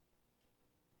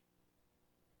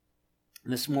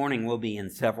This morning we'll be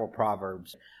in several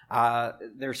Proverbs.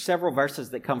 There's several verses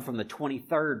that come from the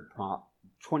 23rd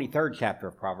chapter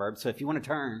of Proverbs. So if you want to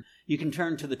turn, you can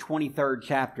turn to the 23rd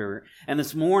chapter. And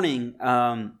this morning,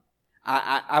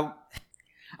 I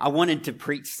wanted to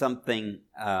preach something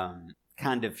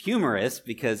kind of humorous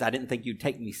because I didn't think you'd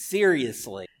take me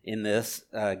seriously in this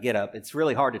get up. It's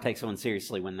really hard to take someone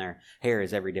seriously when their hair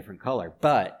is every different color.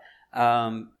 But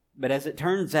as it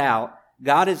turns out,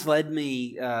 God has led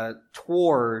me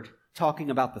toward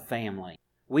talking about the family.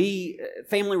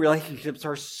 Family relationships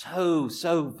are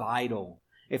so vital.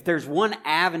 If there's one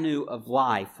avenue of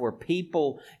life where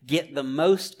people get the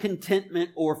most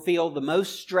contentment or feel the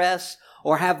most stress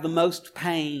or have the most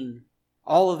pain,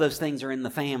 all of those things are in the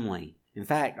family. In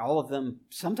fact, all of them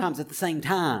sometimes at the same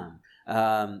time.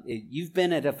 You've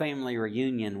been at a family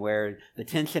reunion where the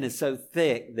tension is so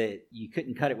thick that you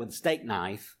couldn't cut it with a steak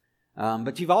knife.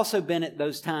 But you've also been at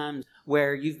those times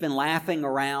where you've been laughing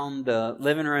around the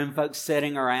living room, folks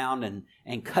sitting around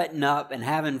and cutting up and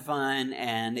having fun,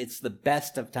 and it's the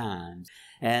best of times.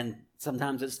 And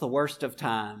sometimes it's the worst of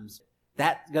times.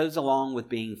 That goes along with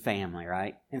being family,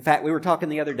 right? In fact, we were talking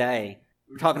the other day,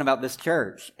 we were talking about this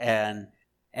church, and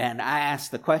I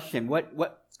asked the question,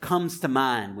 what comes to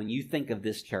mind when you think of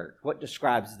this church? What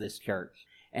describes this church?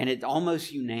 And it's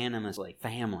almost unanimously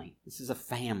family. This is a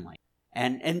family.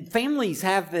 And families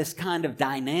have this kind of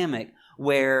dynamic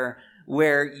where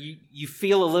you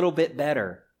feel a little bit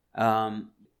better.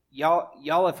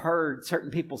 Y'all have heard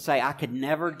certain people say, I could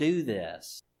never do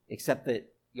this, except that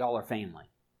y'all are family.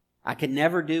 I could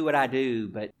never do what I do,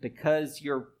 but because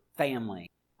you're family,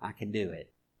 I can do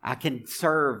it. I can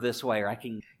serve this way, or I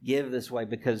can give this way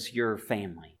because you're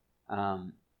family.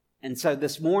 And so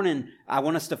this morning, I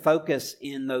want us to focus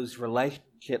in those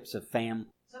relationships of family.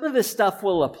 Some of this stuff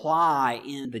will apply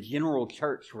in the general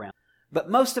church realm, but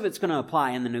most of it's going to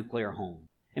apply in the nuclear home.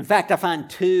 In fact, I find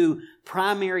two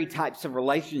primary types of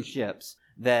relationships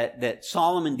that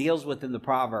Solomon deals with in the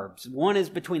Proverbs. One is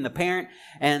between the parent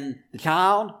and the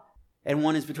child, and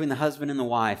one is between the husband and the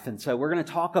wife. And so we're going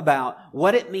to talk about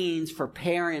what it means for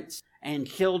parents and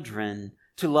children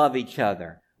to love each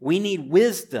other. We need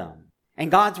wisdom,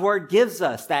 and God's Word gives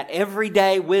us that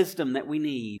everyday wisdom that we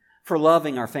need for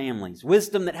loving our families.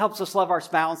 Wisdom that helps us love our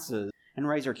spouses and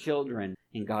raise our children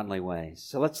in godly ways.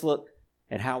 So let's look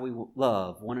at how we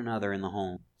love one another in the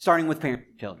home, starting with parents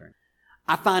and children.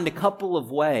 I find a couple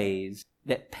of ways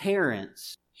that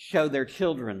parents show their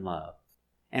children love,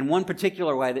 and one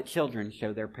particular way that children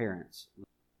show their parents love.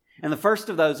 And the first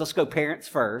of those, let's go parents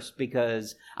first,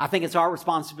 because I think it's our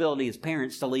responsibility as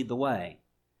parents to lead the way.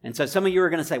 And so some of you are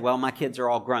going to say, well, my kids are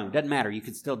all grown. Doesn't matter. You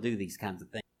can still do these kinds of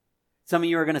things. Some of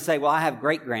you are going to say, well, I have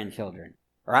great-grandchildren,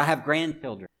 or I have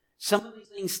grandchildren. Some of these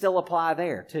things still apply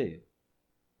there, too.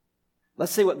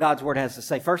 Let's see what God's Word has to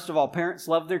say. First of all, parents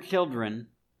love their children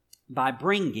by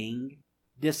bringing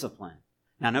discipline.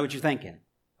 Now, I know what you're thinking.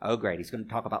 Oh, great, he's going to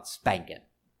talk about spanking.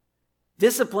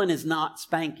 Discipline is not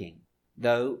spanking,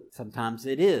 though sometimes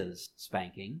it is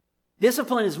spanking.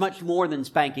 Discipline is much more than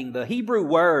spanking. The Hebrew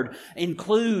word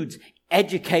includes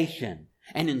education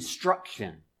and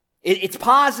instruction. It's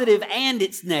positive and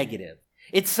it's negative.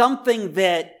 It's something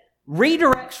that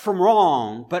redirects from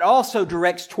wrong, but also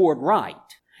directs toward right.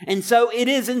 And so it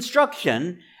is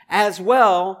instruction as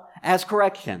well as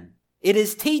correction. It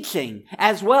is teaching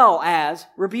as well as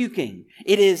rebuking.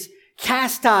 It is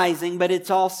chastising, but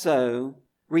it's also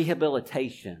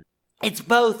rehabilitation. It's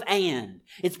both and.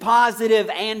 It's positive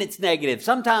and it's negative.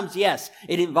 Sometimes, yes,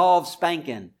 it involves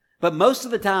spanking, but most of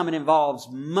the time it involves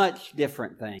much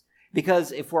different things.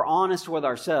 Because if we're honest with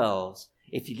ourselves,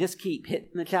 if you just keep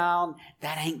hitting the child,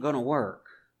 that ain't going to work.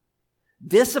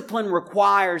 Discipline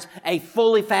requires a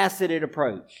fully faceted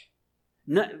approach.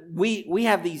 No, we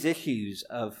have these issues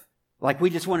of, like, we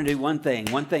just want to do one thing,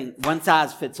 one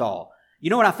size fits all. You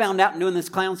know what I found out in doing this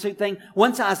clown suit thing?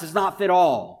 One size does not fit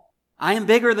all. I am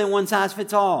bigger than one size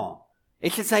fits all.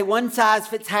 It should say one size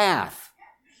fits half.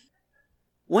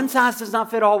 One size does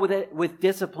not fit all with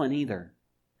discipline either.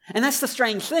 And that's the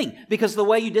strange thing, because the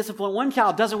way you discipline one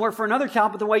child doesn't work for another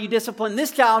child, but the way you discipline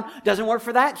this child doesn't work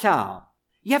for that child.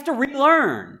 You have to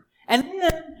relearn. And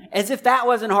then, as if that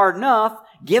wasn't hard enough,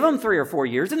 give them 3 or 4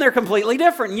 years and they're completely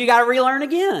different. And you got to relearn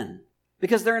again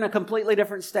because they're in a completely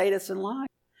different status in life.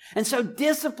 And so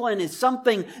discipline is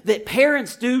something that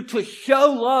parents do to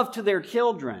show love to their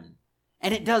children.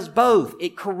 And it does both.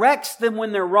 It corrects them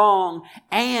when they're wrong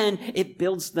and it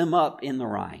builds them up in the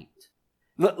right.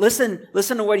 Listen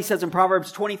to what he says in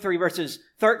Proverbs 23 verses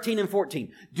 13 and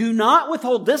 14. Do not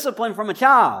withhold discipline from a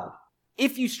child.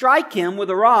 If you strike him with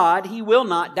a rod, he will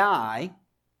not die.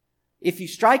 If you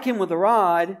strike him with a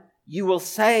rod, you will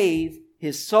save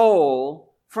his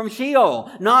soul from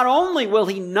Sheol. Not only will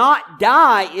he not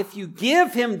die if you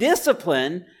give him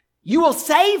discipline, you will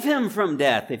save him from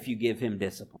death if you give him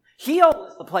discipline. Sheol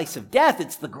is the place of death.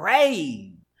 It's the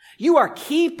grave. You are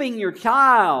keeping your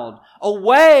child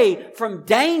away from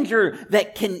danger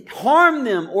that can harm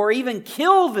them or even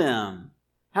kill them.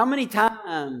 How many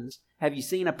times have you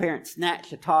seen a parent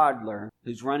snatch a toddler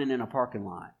who's running in a parking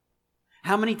lot?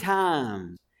 How many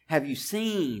times have you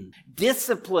seen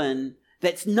discipline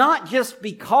that's not just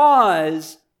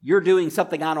because you're doing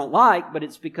something I don't like, but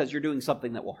it's because you're doing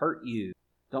something that will hurt you?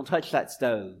 Don't touch that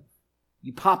stove.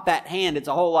 You pop that hand, it's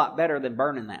a whole lot better than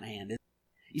burning that hand.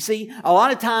 You see, a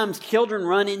lot of times children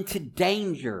run into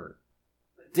danger.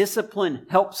 Discipline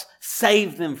helps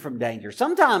save them from danger.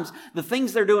 Sometimes the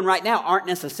things they're doing right now aren't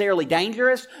necessarily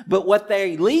dangerous, but what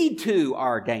they lead to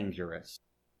are dangerous.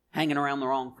 Hanging around the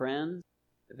wrong friends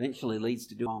eventually leads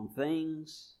to doing wrong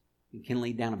things. It can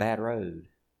lead down a bad road.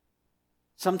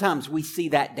 Sometimes we see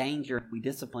that danger, we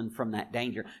discipline from that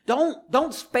danger.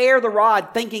 Don't spare the rod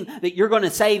thinking that you're going to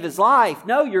save his life.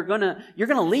 No, you're going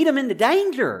to lead him into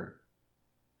danger.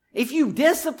 If you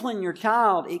discipline your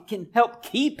child, it can help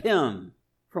keep him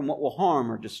from what will harm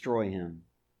or destroy him.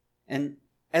 And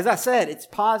as I said, it's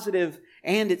positive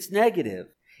and it's negative.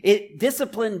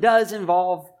 Discipline does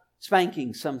involve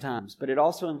spanking sometimes, but it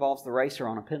also involves the eraser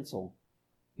on a pencil.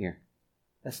 Here,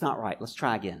 that's not right. Let's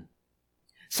try again.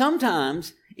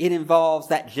 Sometimes it involves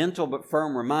that gentle but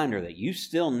firm reminder that you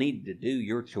still need to do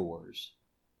your chores.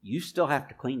 You still have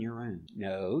to clean your room.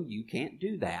 No, you can't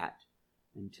do that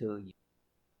until you.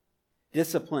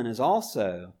 Discipline is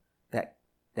also that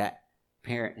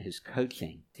parent who's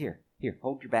coaching. Here,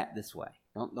 hold your bat this way.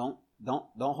 Don't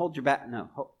hold your bat. No,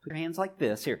 put your hands like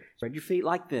this. Here, spread your feet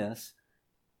like this.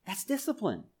 That's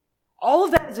discipline. All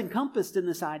of that is encompassed in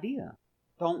this idea.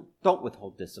 Don't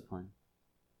withhold discipline.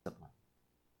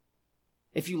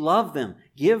 If you love them,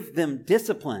 give them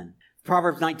discipline.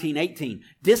 Proverbs 19:18.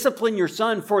 Discipline your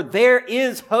son, for there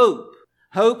is hope.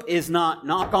 Hope is not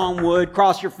knock on wood,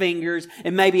 cross your fingers,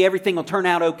 and maybe everything will turn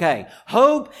out okay.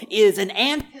 Hope is an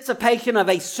anticipation of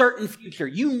a certain future.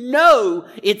 You know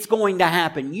it's going to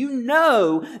happen. You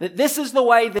know that this is the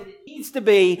way that it needs to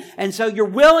be, and so you're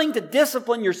willing to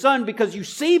discipline your son because you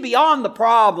see beyond the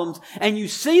problems and you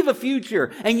see the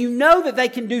future and you know that they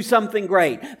can do something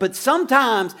great. But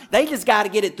sometimes they just got to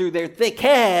get it through their thick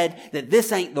head that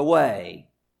this ain't the way.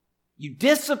 You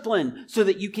discipline so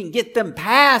that you can get them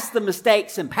past the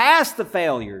mistakes and past the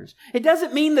failures. It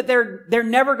doesn't mean that they're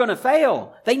never going to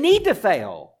fail. They need to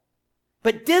fail.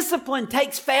 But discipline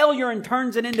takes failure and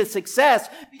turns it into success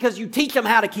because you teach them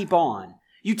how to keep on.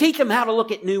 You teach them how to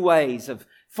look at new ways of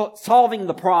solving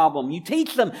the problem. You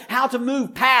teach them how to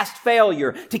move past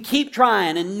failure, to keep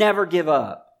trying and never give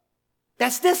up.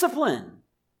 That's discipline.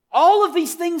 All of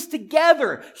these things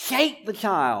together shape the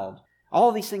child. All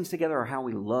of these things together are how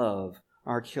we love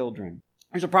our children.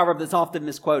 There's a proverb that's often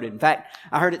misquoted. In fact,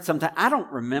 I heard it sometime. I don't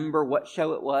remember what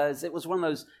show it was. It was one of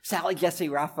those Sally Jesse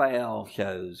Raphael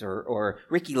shows or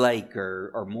Ricky Lake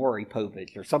or Maury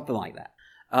Povich or something like that.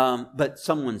 But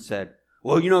someone said,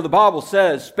 well, the Bible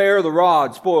says, spare the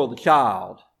rod, spoil the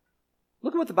child.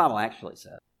 Look at what the Bible actually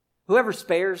says. Whoever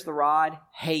spares the rod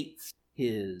hates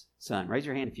his son. Raise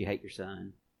your hand if you hate your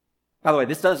son. By the way,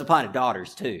 this does apply to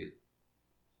daughters too.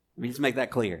 Let me just make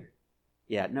that clear.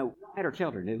 Yeah, no, we don't hate our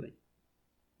children, do we?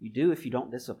 You do if you don't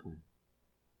discipline.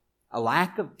 A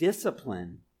lack of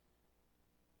discipline,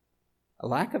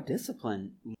 how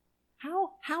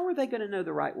are they going to know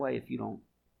the right way if you don't?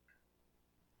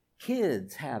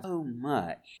 Kids have so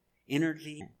much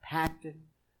energy and passion,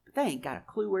 but they ain't got a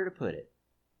clue where to put it.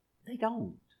 They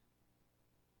don't.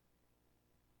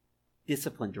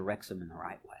 Discipline directs them in the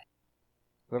right way.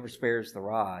 Whoever spares the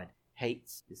rod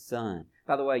hates his son.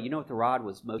 By the way, you know what the rod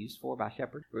was most used for by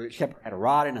shepherds? Shepherd had a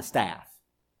rod and a staff.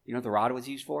 You know what the rod was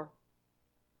used for?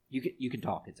 You can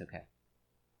talk, it's okay.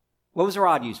 What was the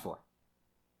rod used for?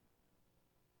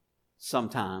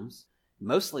 Sometimes,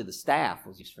 mostly the staff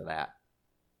was used for that.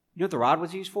 You know what the rod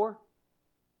was used for?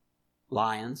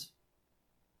 Lions.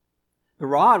 The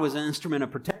rod was an instrument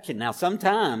of protection. Now,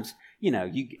 sometimes,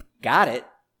 you got it.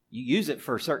 You use it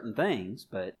for certain things,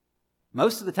 but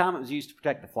most of the time it was used to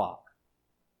protect the flock.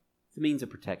 It's a means of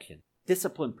protection.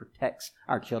 Discipline protects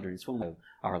our children. It's one of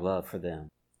our love for them.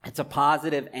 It's a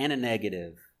positive and a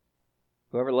negative.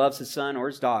 Whoever loves his son or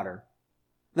his daughter.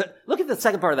 Look at the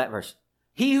second part of that verse.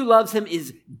 He who loves him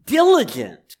is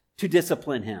diligent to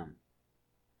discipline him.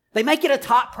 They make it a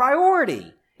top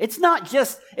priority. It's not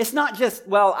just,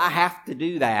 well, I have to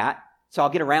do that, so I'll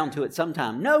get around to it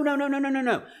sometime. No.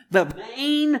 The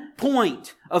main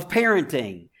point of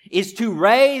parenting is to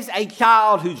raise a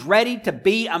child who's ready to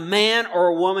be a man or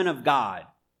a woman of God.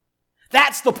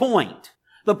 That's the point.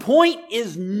 The point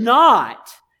is not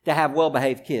to have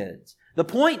well-behaved kids. The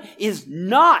point is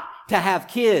not to have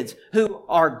kids who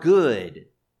are good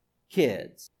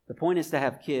kids. The point is to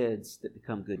have kids that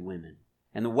become good women.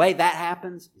 And the way that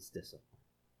happens is discipline.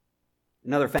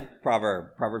 Another famous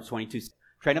proverb, Proverbs 22,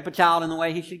 train up a child in the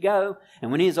way he should go,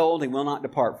 and when he is old, he will not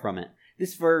depart from it.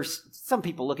 This verse, some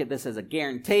people look at this as a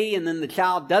guarantee, and then the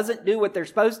child doesn't do what they're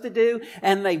supposed to do,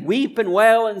 and they weep and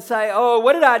wail and say, oh,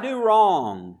 what did I do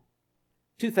wrong?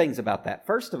 Two things about that.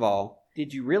 First of all,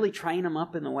 did you really train him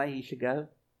up in the way he should go?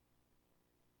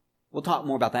 We'll talk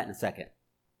more about that in a second.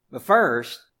 But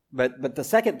first, but the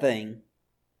second thing,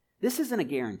 this isn't a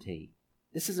guarantee.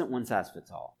 This isn't one size fits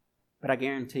all. But I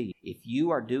guarantee you, if you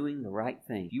are doing the right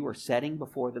thing, you are setting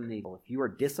before them the evil, if you are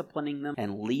disciplining them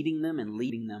and leading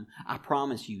them, I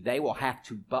promise you, they will have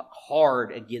to buck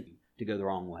hard against you to go the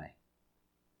wrong way.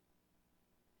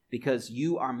 Because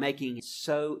you are making it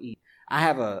so easy. I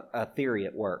have a theory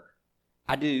at work.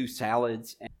 I do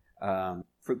salads and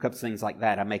fruit cups, things like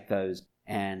that. I make those.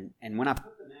 And when I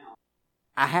put them out,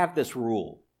 I have this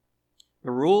rule. The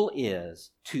rule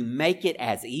is to make it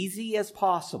as easy as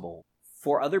possible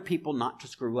for other people not to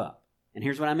screw up. And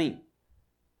here's what I mean.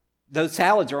 Those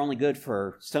salads are only good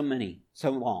for so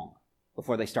long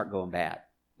before they start going bad.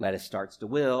 Lettuce starts to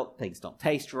wilt, things don't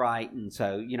taste right, and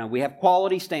so, we have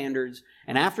quality standards,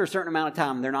 and after a certain amount of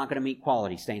time, they're not going to meet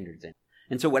quality standards.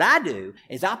 And so what I do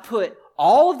is I put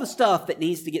all of the stuff that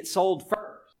needs to get sold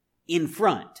first in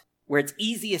front, where it's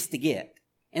easiest to get.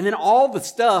 And then all the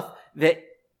stuff that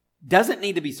doesn't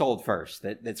need to be sold first,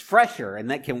 that's fresher and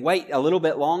that can wait a little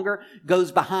bit longer,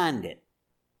 goes behind it.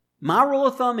 My rule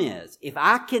of thumb is,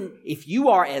 if you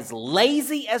are as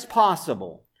lazy as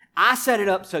possible, I set it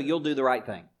up so you'll do the right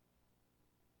thing.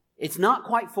 It's not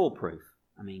quite foolproof.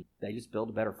 I mean, they just build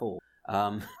a better fool.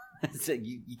 So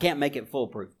you can't make it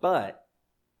foolproof. But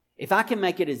if I can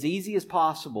make it as easy as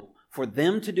possible for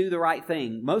them to do the right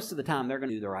thing, most of the time they're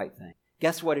going to do the right thing.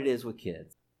 Guess what it is with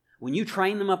kids? When you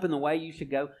train them up in the way you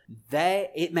should go,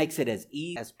 it makes it as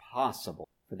easy as possible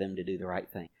for them to do the right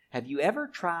thing. Have you ever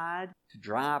tried to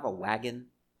drive a wagon?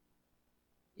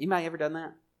 Anybody ever done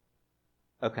that?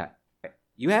 Okay.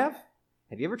 You have?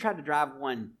 Have you ever tried to drive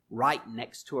one right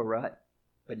next to a rut,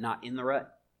 but not in the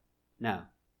rut? No.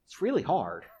 It's really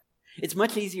hard. It's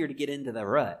much easier to get into the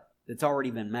rut that's already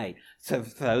been made. So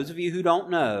for those of you who don't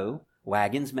know,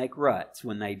 wagons make ruts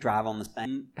when they drive on the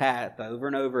same path over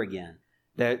and over again.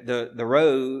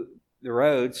 The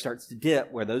road starts to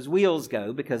dip where those wheels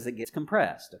go because it gets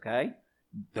compressed, okay?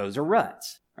 Those are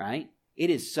ruts, right? It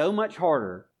is so much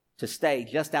harder to stay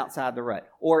just outside the rut.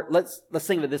 Or let's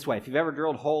think of it this way. If you've ever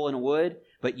drilled a hole in a wood,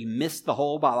 but you missed the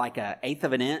hole by like 1/8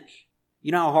 of an inch,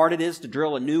 you know how hard it is to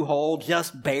drill a new hole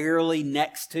just barely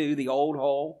next to the old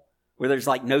hole where there's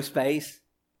like no space?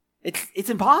 It's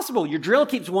impossible. Your drill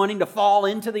keeps wanting to fall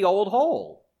into the old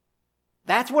hole.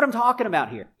 That's what I'm talking about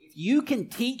here. If you can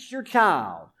teach your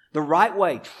child the right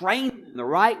way, train them the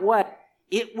right way,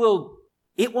 it will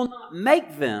not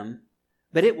make them,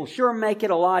 but it will sure make it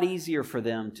a lot easier for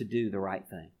them to do the right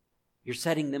thing. You're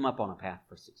setting them up on a path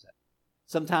for success.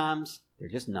 Sometimes they're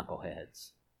just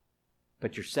knuckleheads,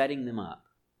 but you're setting them up.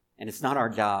 And it's not our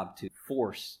job to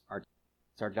force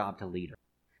it's our job to lead them.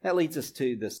 That leads us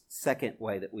to the second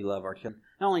way that we love our children.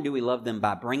 Not only do we love them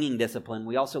by bringing discipline,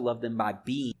 we also love them by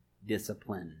being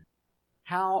disciplined.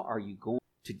 How are you going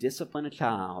to discipline a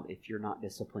child if you're not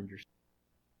disciplined yourself?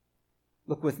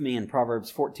 Look with me in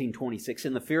Proverbs 14:26.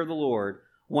 In the fear of the Lord,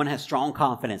 one has strong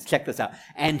confidence. Check this out.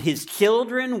 And his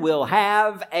children will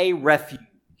have a refuge.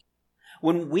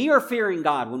 When we are fearing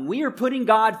God, when we are putting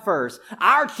God first,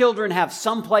 our children have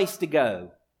some place to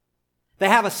go. They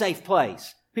have a safe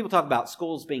place. People talk about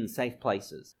schools being safe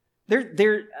places.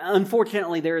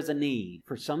 Unfortunately, there is a need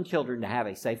for some children to have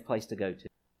a safe place to go to.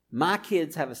 My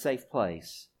kids have a safe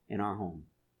place in our home.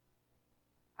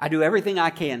 I do everything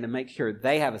I can to make sure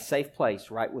they have a safe place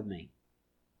right with me.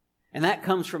 And that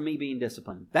comes from me being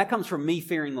disciplined. That comes from me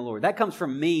fearing the Lord. That comes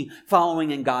from me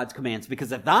following in God's commands.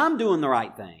 Because if I'm doing the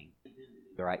right thing,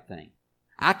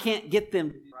 I can't get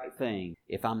them to do the right thing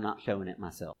if I'm not showing it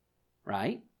myself.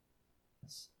 Right?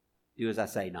 Do as I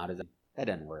say, not as I do. That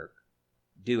doesn't work.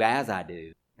 Do as I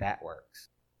do. That works.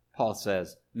 Paul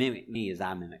says, mimic me as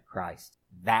I mimic Christ.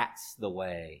 That's the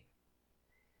way.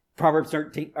 Proverbs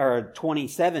 20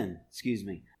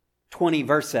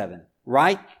 verse 7.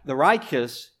 Right? The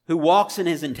righteous who walks in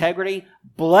his integrity,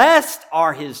 blessed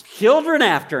are his children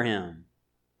after him.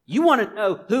 You want to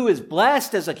know who is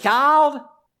blessed as a child?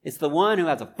 It's the one who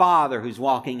has a father who's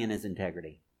walking in his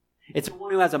integrity. It's the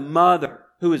one who has a mother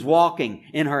who is walking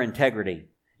in her integrity.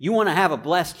 You want to have a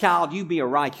blessed child, you be a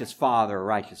righteous father, a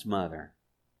righteous mother.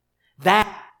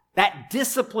 That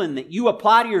discipline that you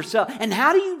apply to yourself. And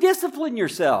how do you discipline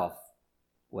yourself?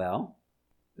 Well,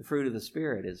 the fruit of the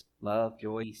Spirit is love,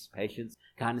 joy, peace, patience,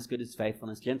 kindness, goodness,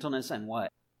 faithfulness, gentleness, and what?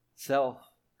 Self.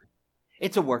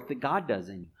 It's a work that God does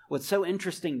in you. What's so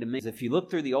interesting to me is if you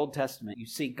look through the Old Testament, you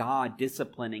see God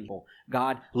disciplining people,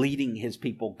 God leading His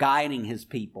people, guiding His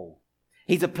people.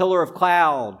 He's a pillar of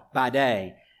cloud by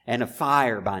day and of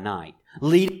fire by night,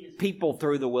 leading His people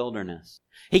through the wilderness.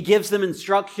 He gives them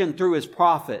instruction through His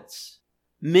prophets,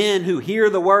 men who hear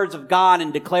the words of God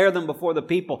and declare them before the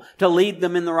people to lead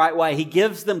them in the right way. He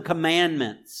gives them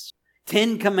commandments,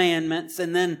 10 commandments,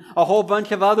 and then a whole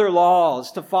bunch of other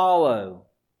laws to follow.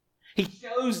 He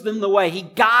shows them the way. He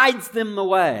guides them the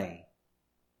way.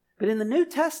 But in the New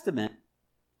Testament,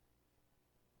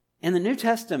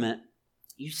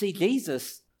 you see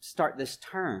Jesus start this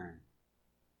turn.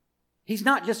 He's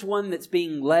not just one that's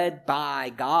being led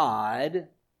by God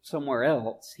somewhere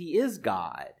else. He is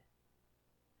God.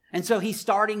 And so He's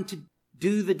starting to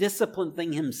do the discipline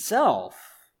thing Himself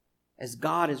as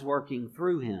God is working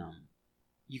through Him.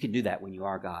 You can do that when you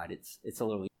are God. It's a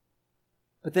little...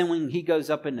 But then when He goes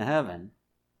up into heaven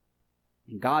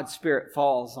and God's Spirit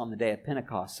falls on the day of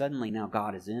Pentecost, suddenly now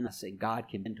God is in us and God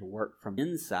can begin to work from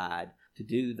inside to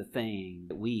do the thing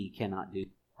that we cannot do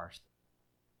ourselves.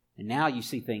 And now you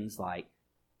see things like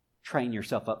train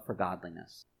yourself up for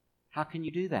godliness. How can you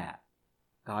do that?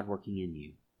 God working in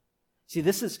you. See,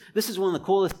 this is one of the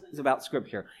coolest things about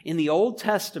Scripture. In the Old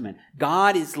Testament,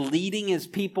 God is leading His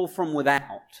people from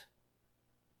without.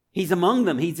 He's among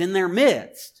them. He's in their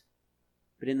midst.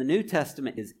 But in the New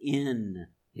Testament is in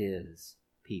His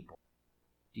people.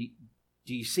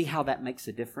 Do you see how that makes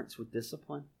a difference with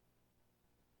discipline?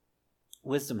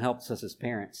 Wisdom helps us as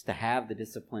parents to have the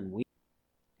discipline we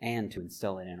and to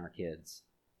instill it in our kids.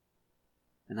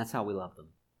 And that's how we love them.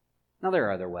 Now there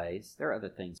are other ways. There are other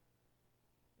things.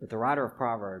 But the writer of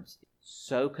Proverbs is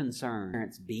so concerned with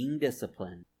parents being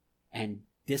disciplined and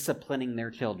disciplining their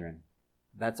children.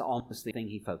 That's almost the thing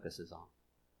he focuses on.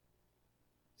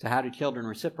 So how do children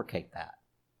reciprocate that?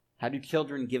 How do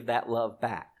children give that love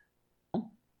back?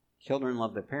 Children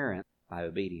love their parents by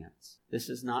obedience. This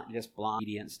is not just blind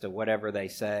obedience to whatever they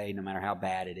say, no matter how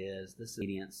bad it is. This is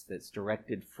obedience that's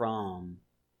directed from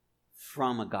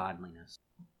a godliness.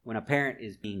 When a parent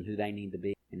is being who they need to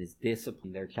be and is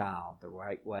disciplining their child the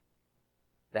right way,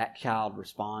 that child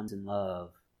responds in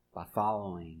love by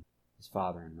following his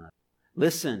father and mother.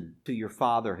 Listen to your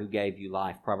father who gave you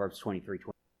life, Proverbs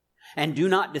 23:20. And do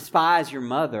not despise your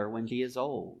mother when she is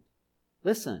old.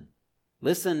 Listen.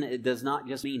 Listen, it does not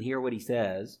just mean hear what he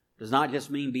says. Does not just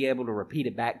mean be able to repeat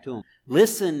it back to him.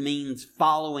 Listen means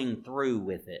following through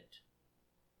with it.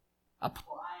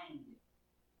 Applying it.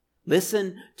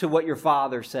 Listen to what your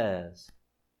father says.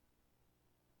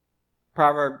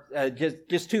 Proverbs,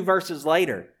 just 2 verses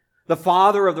later. The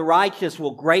father of the righteous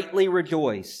will greatly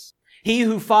rejoice. He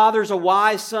who fathers a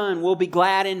wise son will be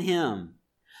glad in him.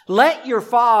 Let your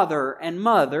father and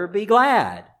mother be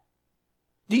glad.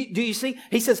 Do you see?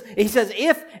 He says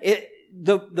if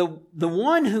the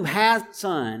one who has a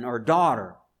son or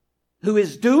daughter who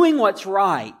is doing what's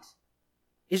right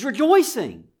is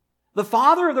rejoicing, the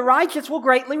father of the righteous will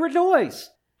greatly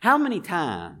rejoice. How many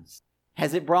times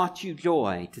has it brought you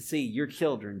joy to see your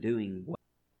children doing well?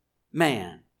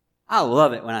 Man, I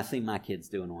love it when I see my kids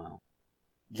doing well.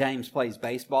 James plays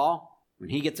baseball. When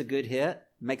he gets a good hit,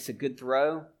 makes a good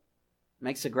throw,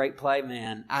 makes a great play,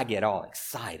 man, I get all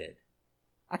excited.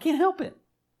 I can't help it.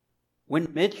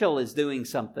 When Mitchell is doing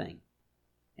something,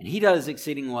 and he does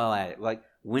exceeding well at it, like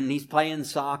when he's playing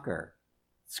soccer,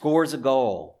 scores a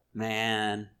goal,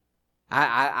 man,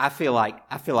 I feel like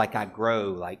I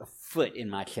grow like a foot in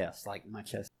my chest, like my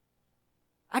chest.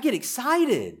 I get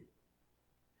excited.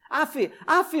 I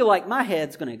feel like my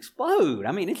head's going to explode.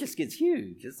 I mean, it just gets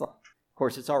huge. It's like, of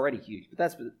course, it's already huge,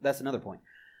 but that's another point.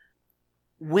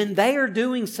 When they are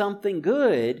doing something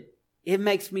good, it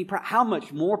makes me proud. How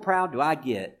much more proud do I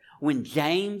get when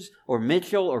James or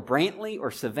Mitchell or Brantley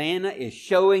or Savannah is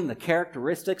showing the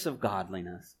characteristics of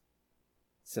godliness?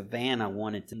 Savannah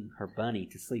wanted her bunny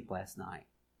to sleep last night.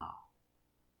 Oh.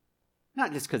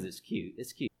 Not just because it's cute.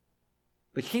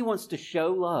 But she wants to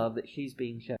show love that she's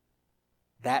being shown.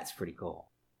 That's pretty cool.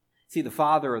 See, the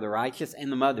father of the righteous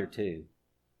and the mother too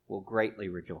will greatly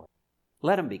rejoice.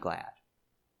 Let them be glad.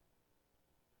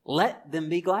 Let them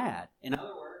be glad. In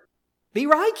other words, be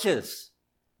righteous.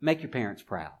 Make your parents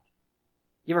proud.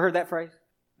 You ever heard that phrase?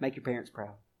 Make your parents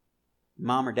proud.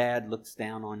 Mom or dad looks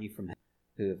down on you from heaven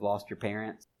who have lost your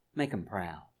parents. Make them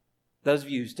proud. Those of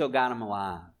you who still got them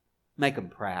alive, make them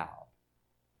proud.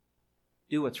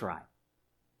 Do what's right.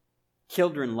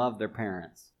 Children love their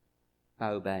parents by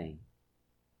obeying,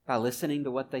 by listening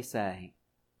to what they say.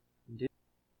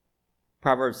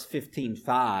 Proverbs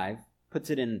 15:5 puts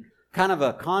it in kind of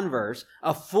a converse.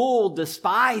 A fool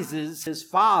despises his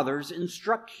father's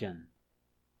instruction,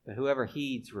 but whoever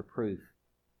heeds reproof.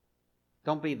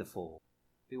 Don't be the fool.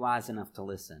 Be wise enough to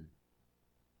listen.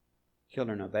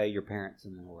 Children, obey your parents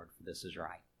in the Lord, for this is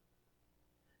right.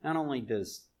 Not only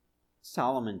does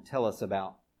Solomon tell us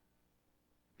about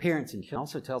parents and children, he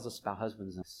also tells us about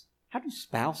husbands and wives. How do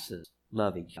spouses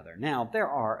love each other? Now, there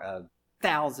are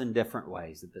 1,000 different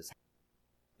ways that this happens.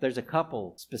 There's a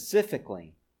couple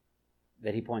specifically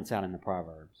that he points out in the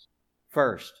Proverbs.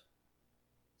 First,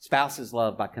 spouses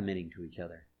love by committing to each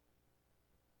other.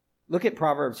 Look at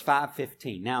Proverbs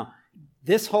 5:15. Now,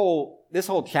 this whole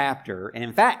chapter, and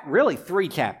in fact, really 3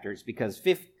 chapters, because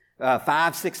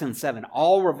 5, 6, and 7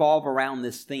 all revolve around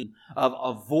this theme of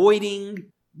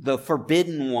avoiding the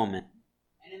forbidden woman.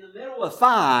 And in the middle of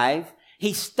 5,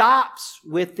 he stops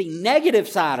with the negative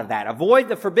side of that, avoid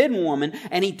the forbidden woman,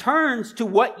 and he turns to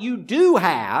what you do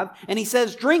have, and he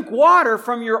says, drink water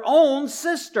from your own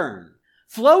cistern,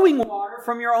 flowing water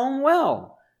from your own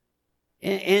well.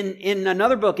 In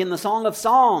another book, in the Song of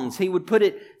Songs, he would put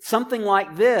it something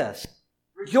like this: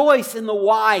 rejoice in the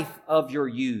wife of your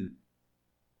youth.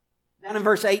 Down in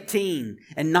verse 18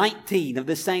 and 19 of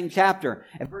this same chapter,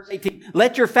 at verse 18,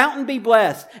 let your fountain be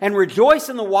blessed and rejoice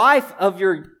in the wife of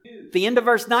your youth. The end of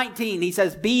verse 19, he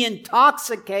says, be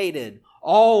intoxicated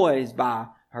always by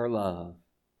her love.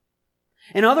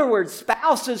 In other words,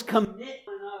 spouses commit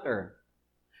to one another.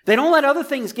 They don't let other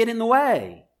things get in the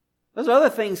way. Those other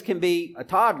things can be a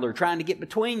toddler trying to get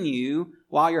between you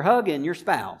while you're hugging your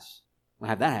spouse. We'll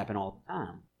have that happen all the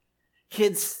time.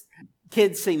 Kids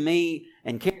see me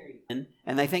and Carrie,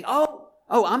 and they think, oh,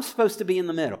 I'm supposed to be in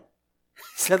the middle.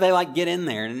 So they get in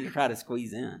there and try to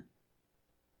squeeze in.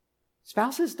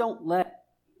 Spouses don't let.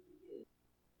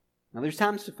 Now there's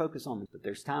times to focus on this, but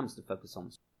there's times to focus on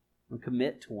this. We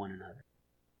commit to one another.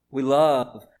 We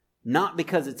love not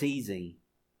because it's easy,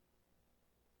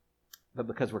 but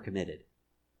because we're committed.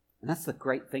 And that's the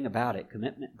great thing about it.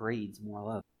 Commitment breeds more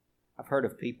love. I've heard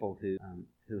of people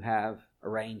who have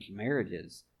arranged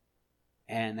marriages,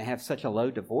 and they have such a low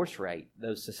divorce rate,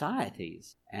 those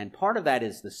societies. And part of that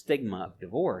is the stigma of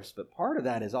divorce, but part of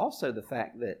that is also the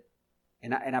fact that,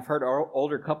 and I've heard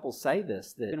older couples say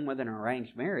this, that even with an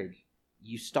arranged marriage,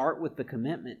 you start with the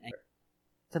commitment. And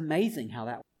it's amazing how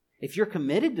that works. If you're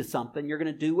committed to something, you're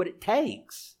going to do what it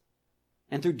takes.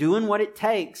 And through doing what it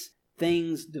takes,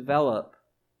 things develop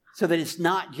so that it's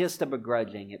not just a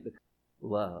begrudging, it becomes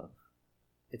love.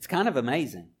 It's kind of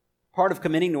amazing. Part of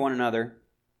committing to one another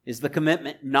is the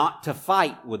commitment not to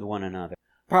fight with one another.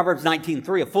 Proverbs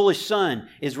 19:3, a foolish son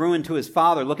is ruin to his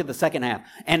father. Look at the second half.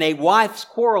 And a wife's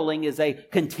quarreling is a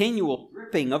continual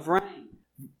dripping of rain.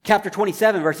 Chapter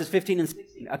 27, verses 15 and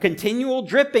 16. A continual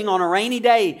dripping on a rainy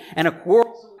day and a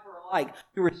quarrelsome are alike.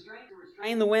 To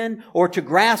restrain the wind or to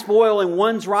grasp oil in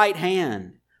one's right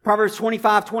hand. Proverbs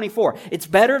 25:24. It's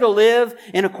better to live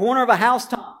in a corner of a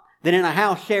housetop than in a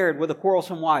house shared with a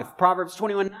quarrelsome wife. Proverbs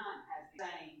 21:9 has the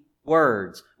same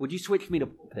words. Would you switch me to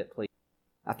pulpit, please?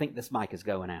 I think this mic is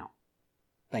going out.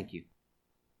 Thank you.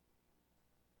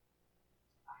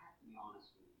 I have to be honest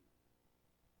with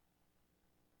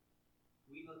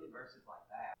you. We look at verses like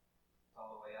that,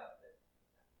 all the way up.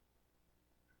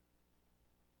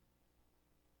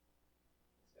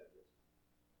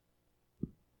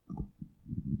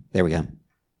 There we go.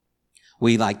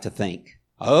 We like to think,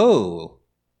 oh,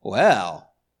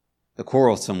 well, the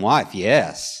quarrelsome wife,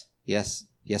 yes,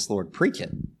 Lord, preach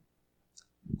it.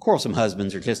 Quarrelsome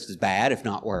husbands are just as bad, if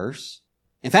not worse.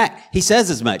 In fact, he says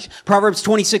as much. Proverbs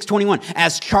 26:21,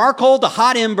 as charcoal to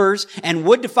hot embers and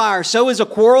wood to fire, so is a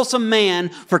quarrelsome man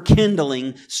for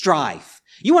kindling strife.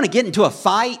 You want to get into a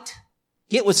fight?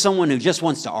 Get with someone who just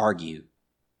wants to argue.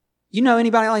 You know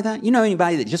anybody like that? You know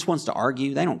anybody that just wants to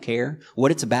argue? They don't care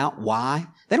what it's about, why.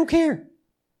 They don't care.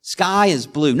 Sky is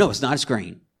blue. No, it's not. It's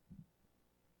green.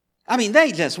 I mean,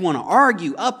 they just want to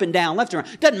argue up and down, left and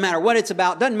right. Doesn't matter what it's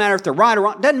about. Doesn't matter if they're right or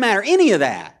wrong. Doesn't matter any of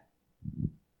that.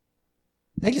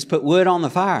 They just put wood on the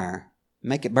fire,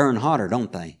 make it burn hotter,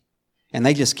 don't they? And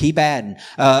they just keep adding.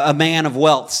 A man of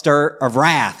wrath,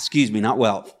 not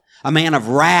wealth. A man of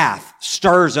wrath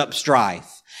stirs up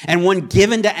strife. And one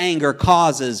given to anger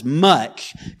causes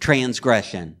much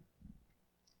transgression.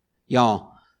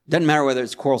 Y'all, doesn't matter whether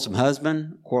it's a quarrelsome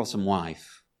husband, quarrelsome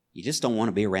wife. You just don't want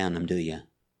to be around them, do you?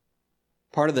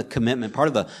 Part of the commitment, part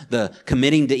of the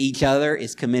committing to each other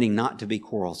is committing not to be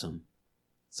quarrelsome.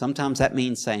 Sometimes that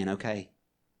means saying, okay,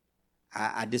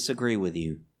 I disagree with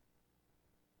you.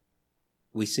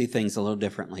 We see things a little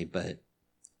differently, but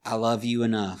I love you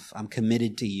enough. I'm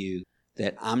committed to you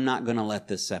that I'm not going to let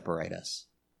this separate us.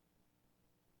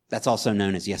 That's also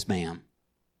known as yes, ma'am.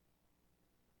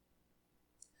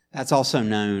 That's also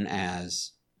known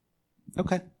as,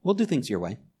 okay, we'll do things your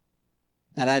way.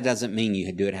 Now, that doesn't mean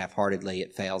you do it half-heartedly,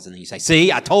 it fails, and then you say,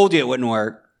 see, I told you it wouldn't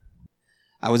work.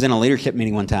 I was in a leadership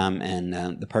meeting one time,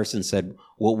 and the person said,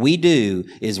 what we do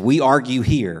is we argue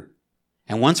here,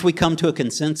 and once we come to a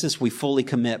consensus, we fully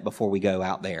commit before we go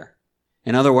out there.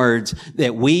 In other words,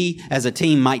 that we as a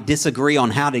team might disagree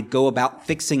on how to go about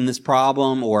fixing this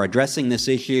problem or addressing this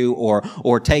issue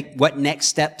or take what next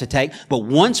step to take. But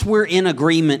once we're in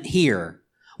agreement here,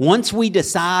 once we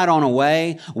decide on a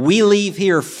way, we leave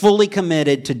here fully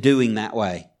committed to doing that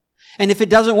way. And if it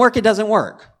doesn't work, it doesn't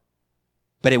work.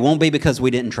 But it won't be because we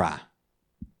didn't try.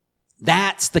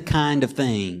 That's the kind of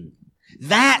thing.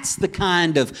 That's the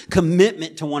kind of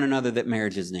commitment to one another that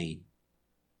marriages need.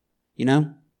 You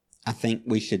know? I think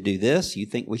we should do this. You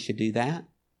think we should do that.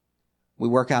 We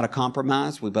work out a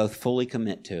compromise. We both fully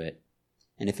commit to it.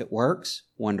 And if it works,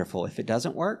 wonderful. If it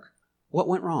doesn't work, what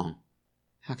went wrong?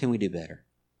 How can we do better?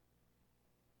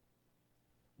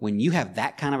 When you have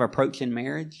that kind of approach in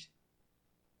marriage,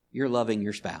 you're loving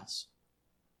your spouse.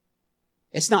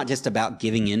 It's not just about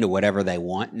giving in to whatever they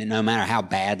want, no matter how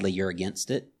badly you're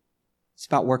against it. It's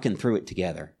about working through it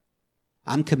together.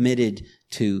 I'm committed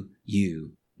to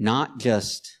you, not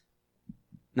just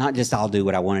I'll do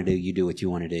what I want to do, you do what you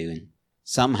want to do, and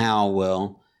somehow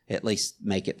we'll at least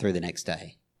make it through the next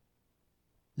day.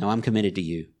 No, I'm committed to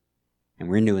you, and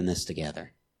we're doing this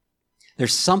together.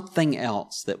 There's something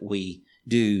else that we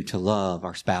do to love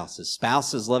our spouses.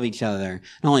 Spouses love each other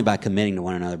not only by committing to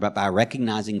one another, but by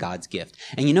recognizing God's gift.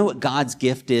 And you know what God's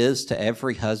gift is to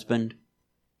every husband?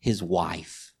 His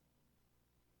wife.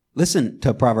 Listen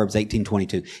to Proverbs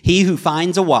 18:22. He who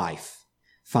finds a wife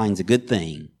finds a good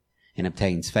thing and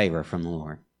obtains favor from the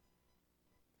Lord.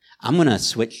 I'm going to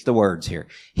switch the words here.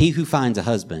 He who finds a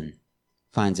husband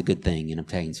finds a good thing and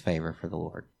obtains favor for the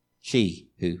Lord.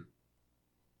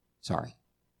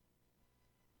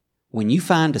 When you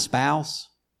find a spouse,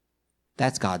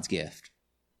 that's God's gift.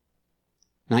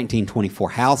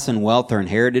 19:24. House and wealth are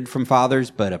inherited from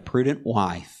fathers, but a prudent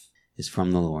wife is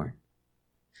from the Lord.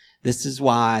 This is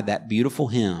why that beautiful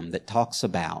hymn that talks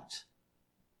about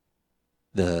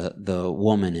the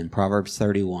woman in Proverbs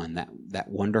 31, that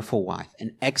wonderful wife,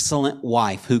 an excellent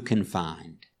wife who can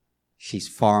find. She's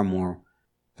far more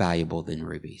valuable than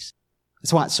rubies.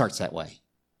 That's why it starts that way.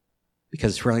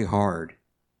 Because it's really hard.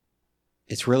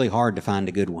 It's really hard to find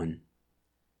a good one.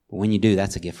 But when you do,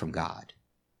 that's a gift from God.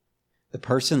 The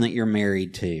person that you're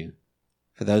married to,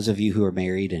 for those of you who are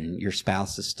married and your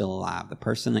spouse is still alive, the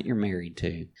person that you're married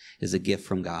to is a gift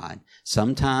from God.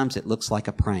 Sometimes it looks like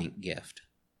a prank gift.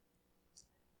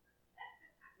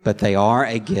 But they are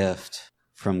a gift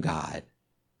from God.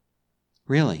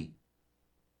 Really.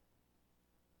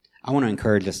 I want to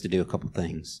encourage us to do a couple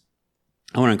things.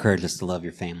 I want to encourage us to love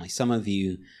your family. Some of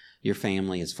you, your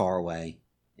family is far away,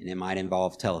 and it might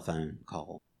involve telephone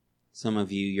call. Some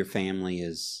of you, your family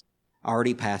is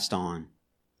already passed on,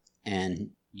 and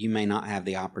you may not have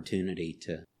the opportunity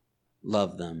to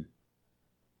love them.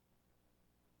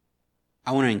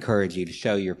 I want to encourage you to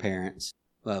show your parents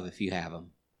love if you have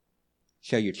them.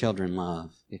 Show your children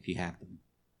love if you have them.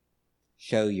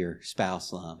 Show your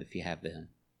spouse love if you have them.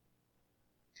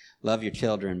 Love your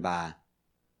children by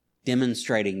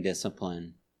demonstrating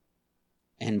discipline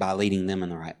and by leading them in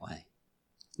the right way.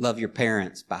 Love your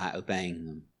parents by obeying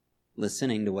them,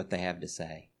 listening to what they have to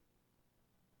say.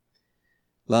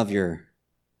 Love your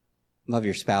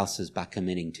spouses by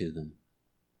committing to them,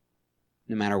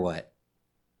 no matter what,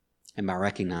 and by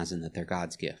recognizing that they're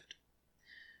God's gift.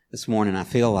 This morning, I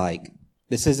feel like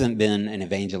this hasn't been an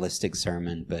evangelistic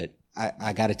sermon, but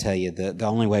I got to tell you, the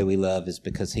only way we love is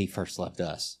because He first loved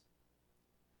us.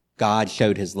 God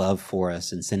showed His love for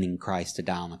us in sending Christ to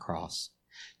die on the cross,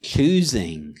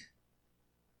 choosing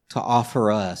to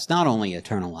offer us not only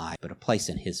eternal life, but a place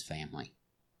in His family.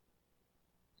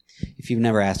 If you've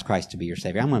never asked Christ to be your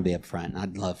Savior, I'm going to be up front, and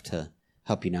I'd love to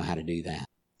help you know how to do that.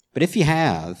 But if you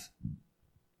have,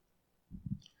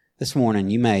 this morning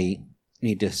you may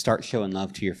need to start showing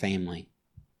love to your family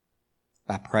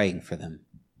by praying for them.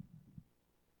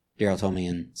 Daryl told me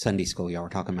in Sunday school, y'all were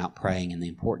talking about praying and the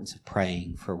importance of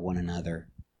praying for one another.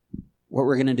 What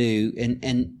we're going to do,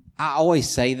 and I always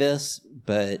say this,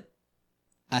 but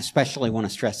I especially want to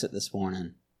stress it this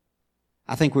morning.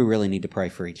 I think we really need to pray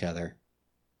for each other,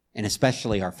 and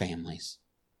especially our families.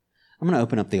 I'm going to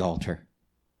open up the altar.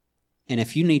 And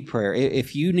if you need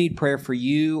prayer for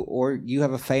you, or you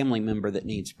have a family member that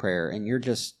needs prayer and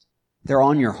they're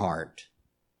on your heart,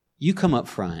 you come up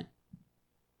front.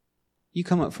 You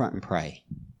come up front and pray.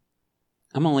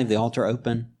 I'm going to leave the altar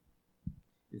open.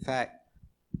 In fact,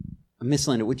 Miss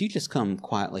Linda, would you just come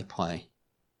quietly pray?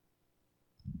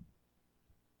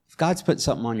 If God's put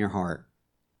something on your heart,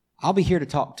 I'll be here to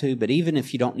talk to, but even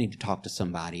if you don't need to talk to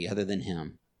somebody other than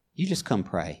Him, you just come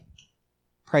pray.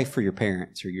 Pray for your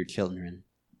parents or your children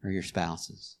or your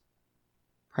spouses.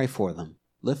 Pray for them.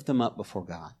 Lift them up before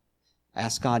God.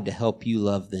 Ask God to help you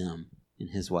love them in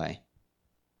His way.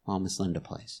 While Miss Linda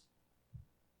plays.